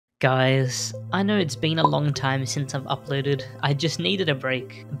Guys, I know it's been a long time since I've uploaded, I just needed a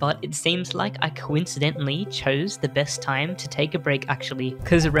break, but it seems like I coincidentally chose the best time to take a break actually,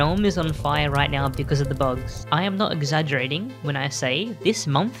 cause Realm is on fire right now because of the bugs. I am not exaggerating when I say this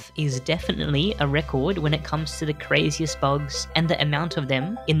month is definitely a record when it comes to the craziest bugs and the amount of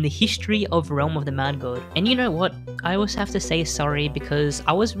them in the history of Realm of the Mad God. And you know what, I always have to say sorry because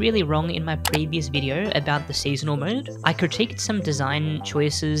I was really wrong in my previous video about the seasonal mode. I critiqued some design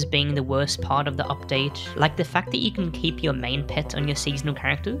choices being the worst part of the update, like the fact that you can keep your main pet on your seasonal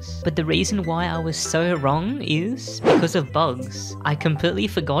characters. But the reason why I was so wrong is because of bugs. I completely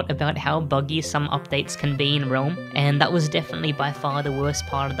forgot about how buggy some updates can be in Realm, and that was definitely by far the worst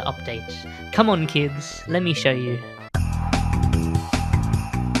part of the update. Come on kids, let me show you.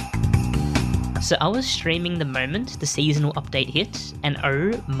 So I was streaming the moment the seasonal update hit, and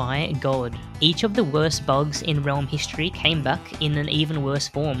oh my god. Each of the worst bugs in Realm history came back in an even worse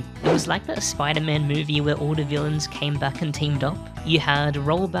form. It was like that Spider-Man movie where all the villains came back and teamed up. You had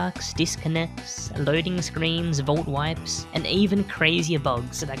rollbacks, disconnects, loading screens, vault wipes, and even crazier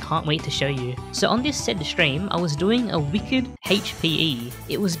bugs that I can't wait to show you. So on this said stream, I was doing a wicked HPE.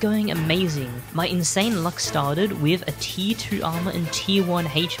 It was going amazing. My insane luck started with a tier 2 armor and tier 1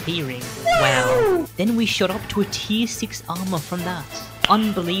 HP ring. Wow. Then we shot up to a tier 6 armor from that.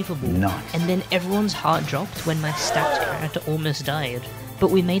 Unbelievable. Nice. And then everyone's heart dropped when my stacked character almost died. But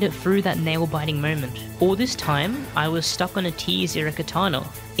we made it through that nail-biting moment. All this time, I was stuck on a tier 0 katana.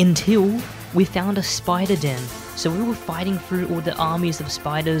 Until we found a spider den. So we were fighting through all the armies of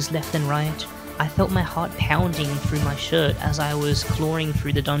spiders left and right. I felt my heart pounding through my shirt as I was clawing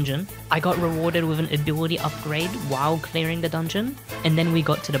through the dungeon. I got rewarded with an ability upgrade while clearing the dungeon, and then we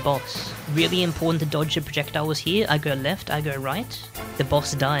got to the boss. Really important to dodge the projectiles here. I go left, I go right. The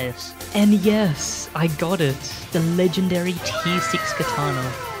boss dies. And yes, I got it. The legendary tier 6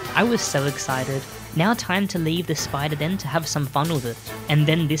 katana. I was so excited. Now time to leave the spider den to have some fun with it. And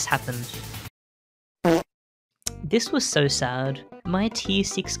then this happened. This was so sad. My tier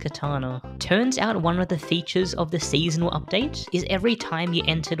 6 katana. Turns out one of the features of the seasonal update is every time you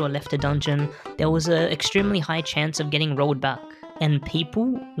entered or left a dungeon, there was an extremely high chance of getting rolled back. And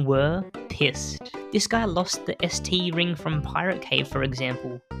people were pissed. This guy lost the ST ring from Pirate Cave, for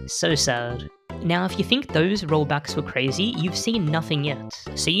example. So sad. Now, if you think those rollbacks were crazy, you've seen nothing yet.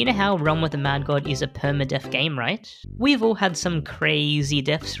 So you know how Realm of the Mad God is a permadeath game, right? We've all had some crazy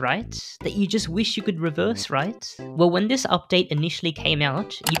deaths, right? That you just wish you could reverse, right? Well, when this update initially came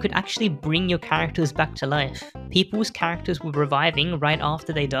out, you could actually bring your characters back to life. People's characters were reviving right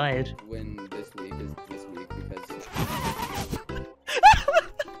after they died. When this week is this week because...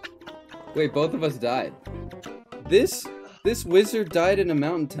 Wait, both of us died. This wizard died in a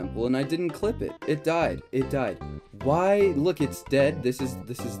mountain temple and I didn't clip it. It died. It died. Why? Look, it's dead. This is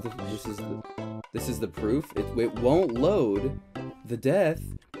the proof. It won't load the death,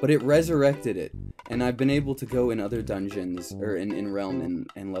 but it resurrected it. And I've been able to go in other dungeons or in Realm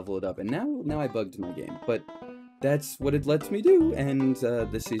and level it up. And now I bugged my game, but that's what it lets me do, and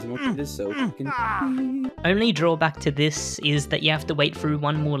the seasonal kit is so fucking... Only drawback to this is that you have to wait through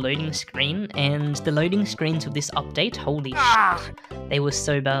one more loading screen, and the loading screens of this update, holy shit, they were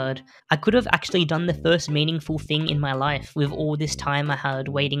so bad. I could have actually done the first meaningful thing in my life with all this time I had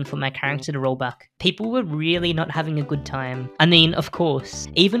waiting for my character to roll back. People were really not having a good time. I mean, of course,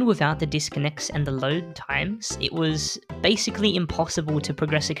 even without the disconnects and the load times, it was basically impossible to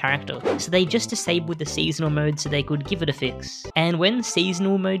progress a character. So they just disabled the seasonal mode so they could give it a fix. And when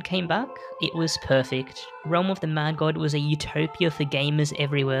seasonal mode came back, it was perfect. Realm of the Mad God was a utopia for gamers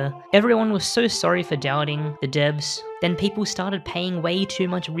everywhere. Everyone was so sorry for doubting the devs. Then people started paying way too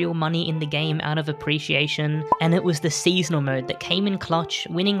much real money in the game out of appreciation, and it was the seasonal mode that came in clutch,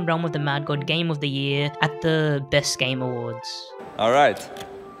 winning Realm of the Mad God Game of the Year at the Best Game Awards. Alright,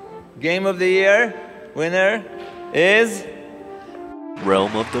 Game of the Year winner is...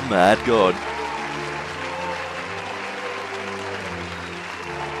 Realm of the Mad God.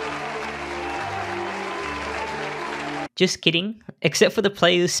 Just kidding. Except for the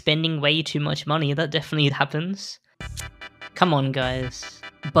players spending way too much money, that definitely happens. Come on guys.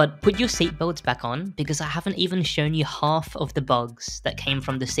 But put your seatbelts back on, because I haven't even shown you half of the bugs that came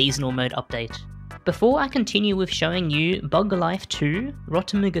from the seasonal mode update. Before I continue with showing you Bug Life 2,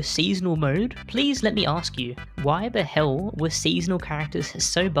 RotMG seasonal mode, please let me ask you, why the hell were seasonal characters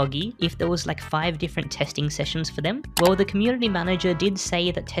so buggy if there was like 5 different testing sessions for them? Well, the community manager did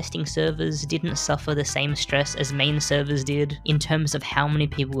say that testing servers didn't suffer the same stress as main servers did in terms of how many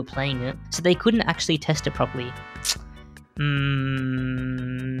people were playing it, so they couldn't actually test it properly.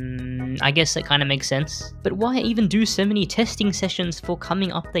 I guess that kind of makes sense. But why even do so many testing sessions for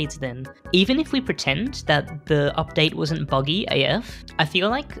coming updates then? Even if we pretend that the update wasn't buggy AF, I feel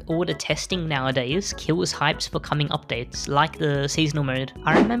like all the testing nowadays kills hypes for coming updates, like the seasonal mode.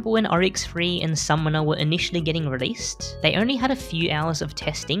 I remember when Oryx 3 and Summoner were initially getting released, they only had a few hours of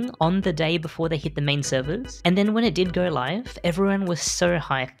testing on the day before they hit the main servers, and then when it did go live, everyone was so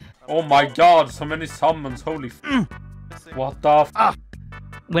hype. Oh my god, so many summons, holy f. What the f.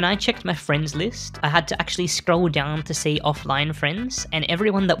 When I checked my friends list, I had to actually scroll down to see offline friends, and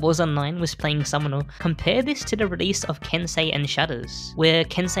everyone that was online was playing Summoner. Compare this to the release of Kensei and Shatters, where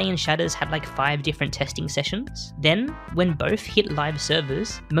Kensei and Shatters had like 5 different testing sessions. Then, when both hit live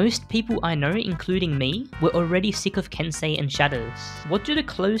servers, most people I know, including me, were already sick of Kensei and Shatters. What do the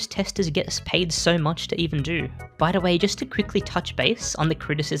closed testers get paid so much to even do? By the way, just to quickly touch base on the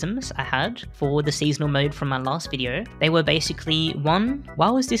criticisms I had for the seasonal mode from my last video, they were basically 1. Why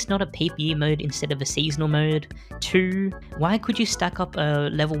was this not a PvE mode instead of a seasonal mode? 2. Why could you stack up a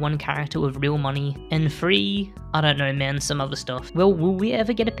level 1 character with real money? And 3. I don't know man, some other stuff. Well, will we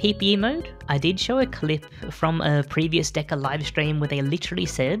ever get a PvE mode? I did show a clip from a previous Deca livestream where they literally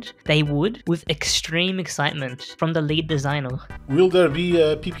said they would, with extreme excitement from the lead designer. Will there be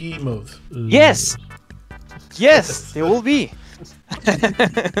a PvE mode? Yes! Yes, there will be.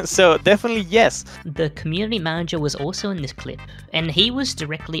 So definitely yes. The community manager was also in this clip, and he was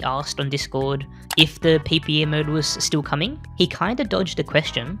directly asked on Discord if the PvE mode was still coming. He kinda dodged the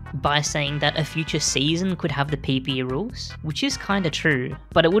question by saying that a future season could have the PvE rules, which is kinda true,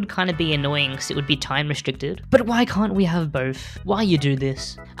 but it would kinda be annoying because it would be time restricted. But why can't we have both? Why you do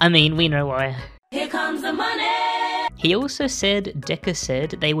this? I mean, we know why. Here comes the money! He also said Deca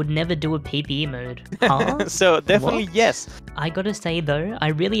said they would never do a PvE mode. Huh? So definitely What? yes. I gotta say though, I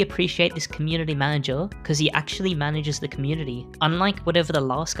really appreciate this community manager because he actually manages the community, unlike whatever the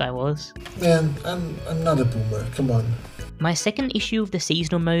last guy was. Man, I'm not a boomer, come on. My second issue of the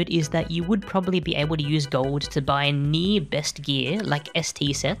seasonal mode is that you would probably be able to use gold to buy near best gear like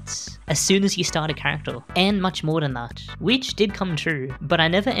ST sets as soon as you start a character, and much more than that, which did come true, but I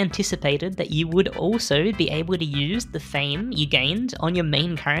never anticipated that you would also be able to use the fame you gained on your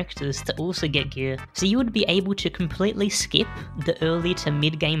main characters to also get gear. So you would be able to completely skip the early to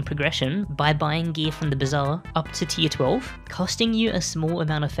mid game progression by buying gear from the bazaar up to tier 12, costing you a small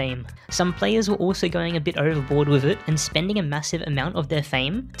amount of fame. Some players were also going a bit overboard with it and spending a massive amount of their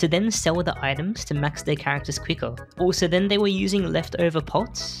fame to then sell the items to max their characters quicker. Also then they were using leftover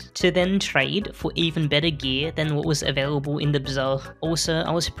pots to then trade for even better gear than what was available in the bazaar. Also,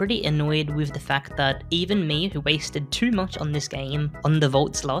 I was pretty annoyed with the fact that even me, who wasted too much on this game, on the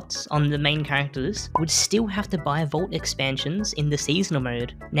vault slots, on the main characters, would still have to buy vault expansions in the seasonal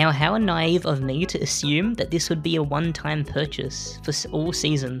mode. Now how naive of me to assume that this would be a one-time purchase for all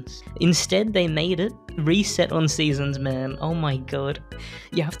seasons. Instead they made it reset on seasons, man. Oh my god.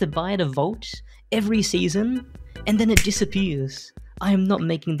 You have to buy the vault every season and then it disappears. I am not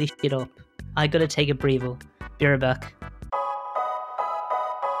making this shit up. I gotta take a breather. Be right back.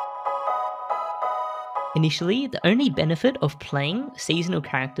 Initially, the only benefit of playing seasonal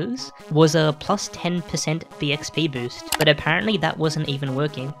characters was a plus 10% BXP boost, but apparently that wasn't even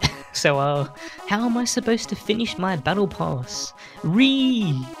working. So how am I supposed to finish my battle pass?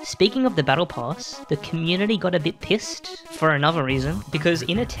 Speaking of the battle pass, the community got a bit pissed for another reason, because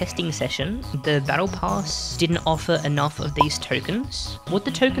in a testing session, the battle pass didn't offer enough of these tokens. What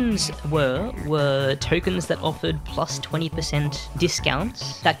the tokens were tokens that offered plus 20%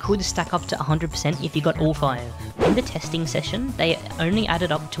 discounts that could stack up to 100% if you got all 5. In the testing session, they only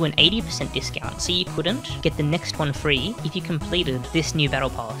added up to an 80% discount, so you couldn't get the next one free if you completed this new battle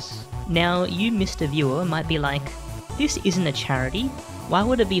pass. Now, you Mr. Viewer might be like, this isn't a charity, why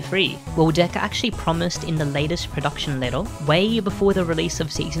would it be free? Well, Deca actually promised in the latest production letter, way before the release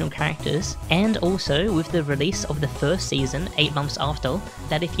of seasonal characters, and also with the release of the first season 8 months after,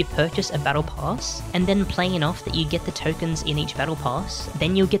 that if you purchase a battle pass, and then play enough that you get the tokens in each battle pass,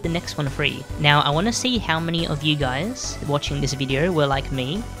 then you'll get the next one free. Now, I want to see how many of you guys watching this video were like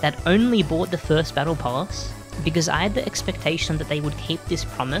me, that only bought the first battle pass, because I had the expectation that they would keep this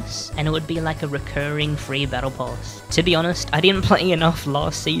promise and it would be like a recurring free battle pass. To be honest, I didn't play enough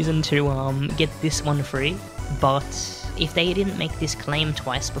last season to get this one free, but if they didn't make this claim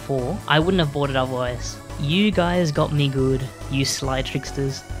twice before, I wouldn't have bought it otherwise. You guys got me good, you sly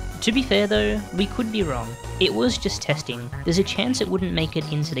tricksters. To be fair though, we could be wrong. It was just testing. There's a chance it wouldn't make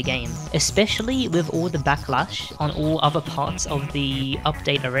it into the game, especially with all the backlash on all other parts of the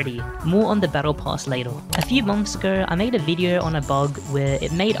update already. More on the battle pass later. A few months ago, I made a video on a bug where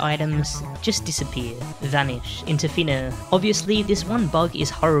it made items just disappear, vanish, into thin air. Obviously, this one bug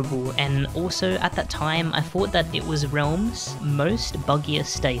is horrible, and also at that time, I thought that it was Realm's most buggiest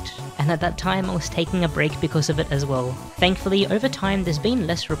state. And at that time, I was taking a break because of it as well. Thankfully, over time, there's been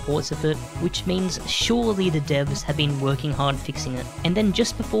less reports of it, which means surely the devs have been working hard fixing it. And then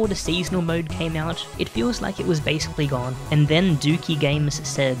just before the seasonal mode came out, it feels like it was basically gone. And then Dookie Games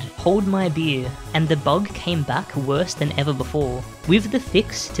said, "Hold my beer," and the bug came back worse than ever before. With the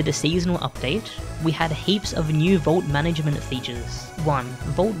fix to the seasonal update, we had heaps of new vault management features. 1.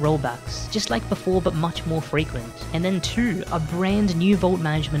 Vault rollbacks, just like before but much more frequent. And then 2. A brand new vault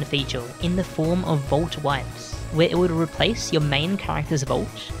management feature in the form of vault wipes, where it would replace your main character's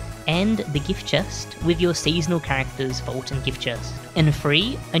vault and the gift chest with your seasonal character's vault and gift chest. And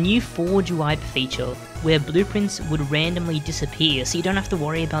 3, a new forge wipe feature, where blueprints would randomly disappear so you don't have to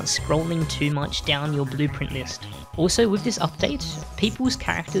worry about scrolling too much down your blueprint list. Also with this update, people's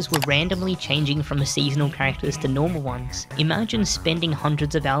characters were randomly changing from seasonal characters to normal ones. Imagine spending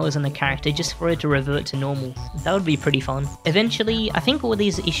hundreds of hours on a character just for it to revert to normal. That would be pretty fun. Eventually, I think all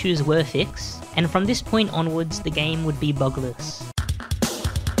these issues were fixed, and from this point onwards the game would be bugless.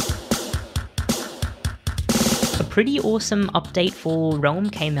 A pretty awesome update for Realm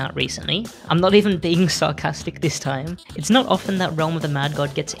came out recently. I'm not even being sarcastic this time. It's not often that Realm of the Mad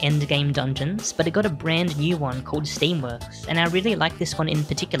God gets endgame dungeons, but it got a brand new one called Steamworks, and I really like this one in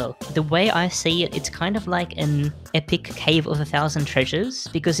particular. The way I see it, it's kind of like an epic Cave of 1,000 Treasures,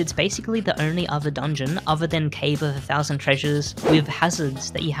 because it's basically the only other dungeon other than Cave of 1,000 Treasures with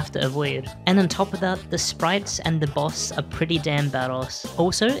hazards that you have to avoid. And on top of that, the sprites and the boss are pretty damn badass.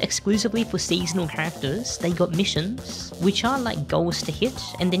 Also, exclusively for seasonal characters, they got missions, which are like goals to hit,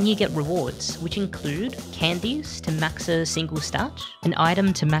 and then you get rewards, which include candies to max a single stat, an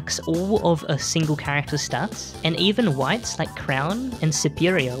item to max all of a single character's stats, and even whites like Crown and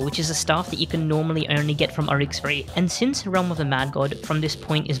Superior, which is a staff that you can normally only get from Oryx Free. And since Realm of the Mad God from this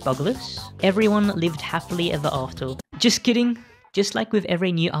point is bugless, everyone lived happily ever after. Just kidding. Just like with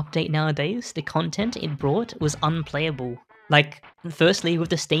every new update nowadays, the content it brought was unplayable. Like, firstly with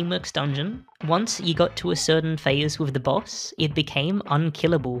the Steamworks dungeon, once you got to a certain phase with the boss, it became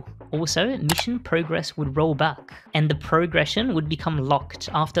unkillable. Also, mission progress would roll back, and the progression would become locked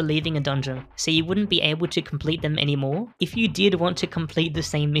after leaving a dungeon, so you wouldn't be able to complete them anymore if you did want to complete the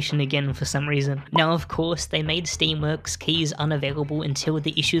same mission again for some reason. Now of course, they made Steamworks keys unavailable until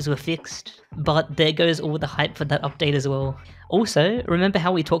the issues were fixed, but there goes all the hype for that update as well. Also, remember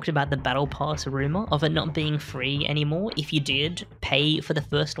how we talked about the Battle Pass rumor of it not being free anymore if you did pay for the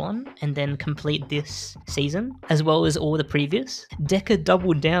first one and then complete this season, as well as all the previous? Deca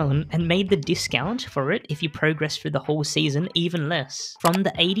doubled down and made the discount for it if you progress through the whole season even less, from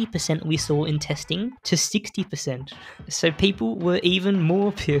the 80% we saw in testing to 60%. So people were even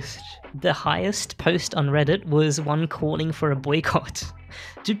more pissed. The highest post on Reddit was one calling for a boycott.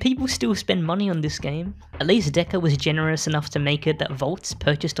 Do people still spend money on this game? At least Deca was generous enough to make it that vaults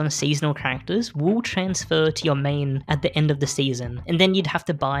purchased on seasonal characters will transfer to your main at the end of the season, and then you'd have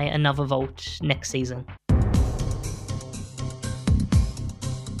to buy another vault next season.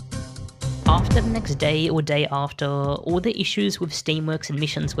 After the next day or day after, all the issues with Steamworks and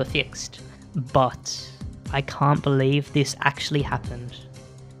missions were fixed. But I can't believe this actually happened.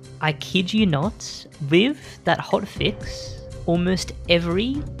 I kid you not, with that hotfix, almost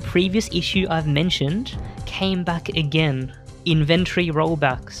every previous issue I've mentioned came back again. Inventory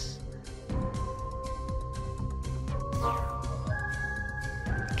rollbacks,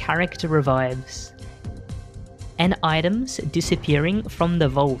 character revives, and items disappearing from the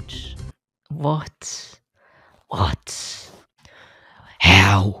vault. What?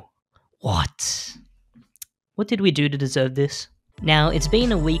 How? What did we do to deserve this? Now, it's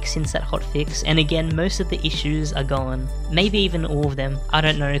been a week since that hotfix, and again, most of the issues are gone. Maybe even all of them. I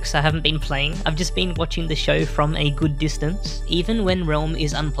don't know, because I haven't been playing. I've just been watching the show from a good distance. Even when Realm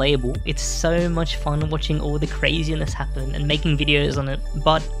is unplayable, it's so much fun watching all the craziness happen and making videos on it.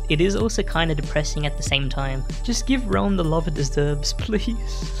 But it is also kind of depressing at the same time. Just give Realm the love it deserves,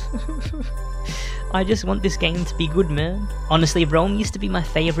 please. I just want this game to be good, man. Honestly, Realm used to be my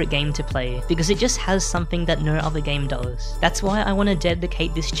favourite game to play, because it just has something that no other game does. That's why I want to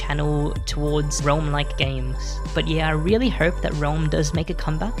dedicate this channel towards Realm-like games. But yeah, I really hope that Realm does make a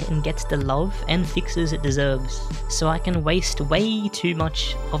comeback and gets the love and fixes it deserves, so I can waste way too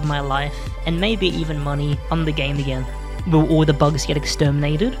much of my life, and maybe even money, on the game again. Will all the bugs get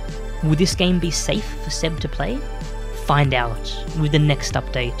exterminated? Will this game be safe for Seb to play? Find out with the next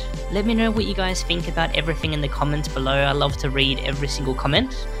update. Let me know what you guys think about everything in the comments below. I love to read every single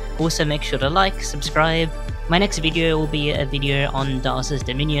comment. Also make sure to like, subscribe. My next video will be a video on Darza's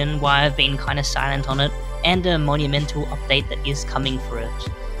Dominion, why I've been kind of silent on it, and a monumental update that is coming for it.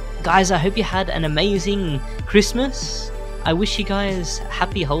 Guys, I hope you had an amazing Christmas. I wish you guys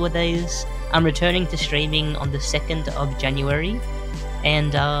happy holidays. I'm returning to streaming on the 2nd of January,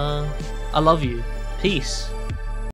 and I love you. Peace.